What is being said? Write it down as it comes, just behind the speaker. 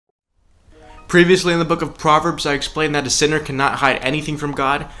Previously in the book of Proverbs, I explained that a sinner cannot hide anything from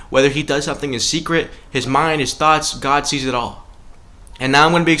God. Whether he does something in secret, his mind, his thoughts, God sees it all. And now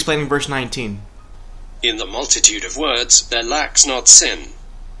I'm going to be explaining verse 19. In the multitude of words there lacks not sin,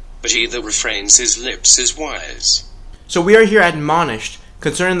 but he that refrains his lips is wise. So we are here admonished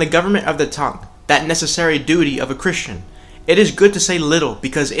concerning the government of the tongue, that necessary duty of a Christian. It is good to say little,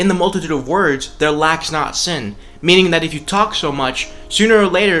 because in the multitude of words there lacks not sin, meaning that if you talk so much, sooner or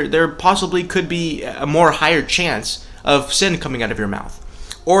later there possibly could be a more higher chance of sin coming out of your mouth.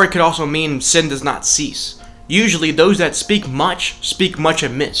 Or it could also mean sin does not cease. Usually those that speak much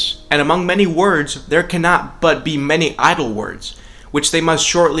amiss, and among many words there cannot but be many idle words, which they must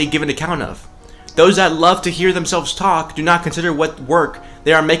shortly give an account of. Those that love to hear themselves talk do not consider what work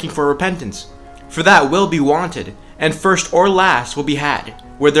they are making for repentance, for that will be wanted, and first or last will be had,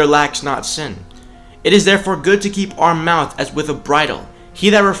 where there lacks not sin. It is therefore good to keep our mouth as with a bridle. He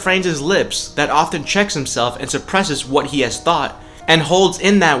that refrains his lips, that often checks himself and suppresses what he has thought, and holds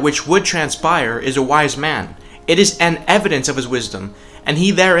in that which would transpire, is a wise man. It is an evidence of his wisdom, and he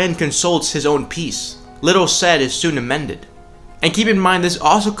therein consults his own peace. Little said is soon amended. And keep in mind, this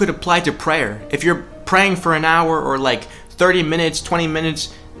also could apply to prayer. If you're praying for an hour or like 30 minutes, 20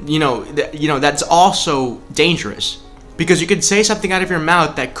 minutes, that's also dangerous, because you could say something out of your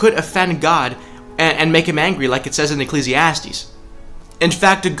mouth that could offend God and make him angry, like it says in Ecclesiastes. In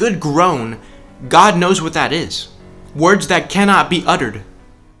fact, a good groan, God knows what that is. Words that cannot be uttered.